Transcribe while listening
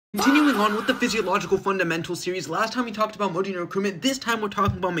Continuing on with the physiological fundamental series, last time we talked about motor unit recruitment, this time we're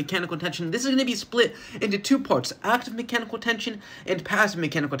talking about mechanical tension. This is going to be split into two parts, active mechanical tension and passive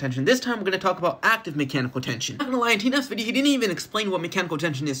mechanical tension. This time we're going to talk about active mechanical tension. I'm not going to lie, in TNF's video, he didn't even explain what mechanical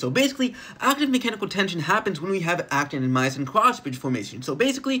tension is. So basically, active mechanical tension happens when we have actin and myosin cross-bridge formation. So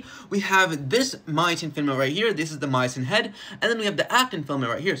basically, we have this myosin filament right here, this is the myosin head, and then we have the actin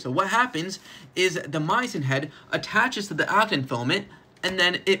filament right here. So what happens is the myosin head attaches to the actin filament, and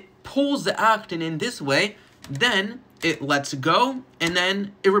then it pulls the actin in this way, then it lets go, and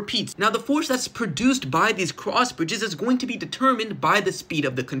then it repeats. Now, the force that's produced by these cross bridges is going to be determined by the speed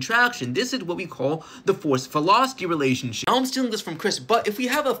of the contraction. This is what we call the force-velocity relationship. Now, I'm stealing this from Chris, but if we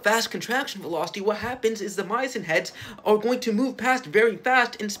have a fast contraction velocity, what happens is the myosin heads are going to move past very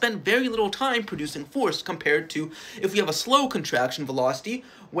fast and spend very little time producing force compared to if we have a slow contraction velocity,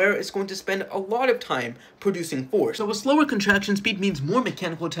 where it's going to spend a lot of time producing force. So a slower contraction speed means more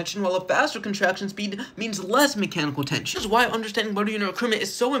mechanical tension, while a faster contraction speed means less mechanical tension. This is why understanding motor unit recruitment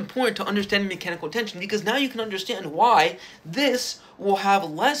is so important to understanding mechanical tension, because now you can understand why this will have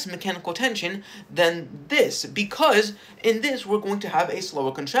less mechanical tension than this, because in this we're going to have a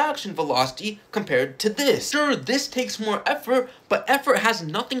slower contraction velocity compared to this. Sure, this takes more effort, but effort has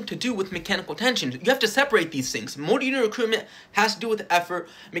nothing to do with mechanical tension. You have to separate these things. Motor unit recruitment has to do with effort,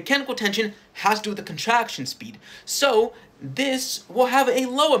 mechanical tension has to do with the contraction speed. So this will have a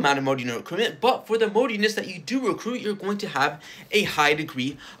low amount of motor unit recruitment, but for the motor units that you do recruit, you're going to have a high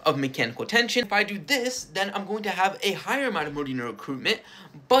degree of mechanical tension. If I do this, then I'm going to have a higher amount of motor unit recruitment,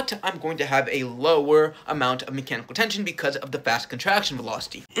 but I'm going to have a lower amount of mechanical tension because of the fast contraction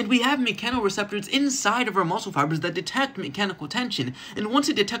velocity. And we have mechanoreceptors inside of our muscle fibers that detect mechanical tension. And once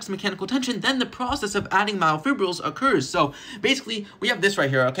it detects mechanical tension, then the process of adding myofibrils occurs. So basically, we have this right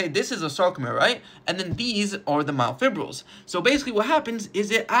here, okay? This is a sarcomere, right? And then these are the myofibrils. So basically what happens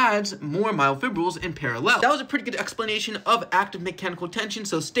is it adds more myofibrils in parallel. That was a pretty good explanation of active mechanical tension,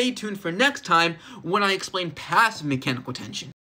 so stay tuned for next time when I explain passive mechanical tension.